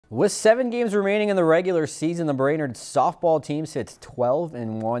With 7 games remaining in the regular season, the Brainerd softball team sits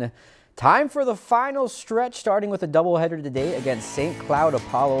 12-1. Time for the final stretch, starting with a doubleheader today against St. Cloud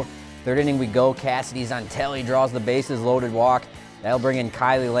Apollo. Third inning we go. Cassidy Zontelli draws the bases loaded walk. That'll bring in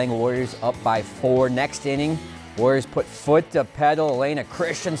Kylie Lang. Warriors up by 4. Next inning, Warriors put foot to pedal. Elena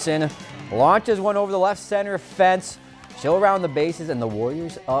Christensen launches one over the left center fence. She'll around the bases, and the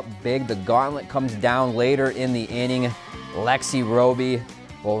Warriors up big. The gauntlet comes down later in the inning. Lexi Roby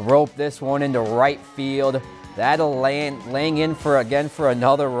will rope this one into right field. That'll Lang in for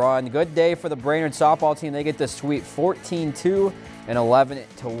another run. Good day for the Brainerd softball team. They get the sweep 14-2 and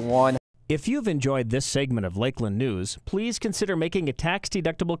 11-1. If you've enjoyed this segment of Lakeland News, please consider making a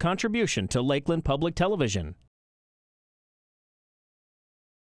tax-deductible contribution to Lakeland Public Television.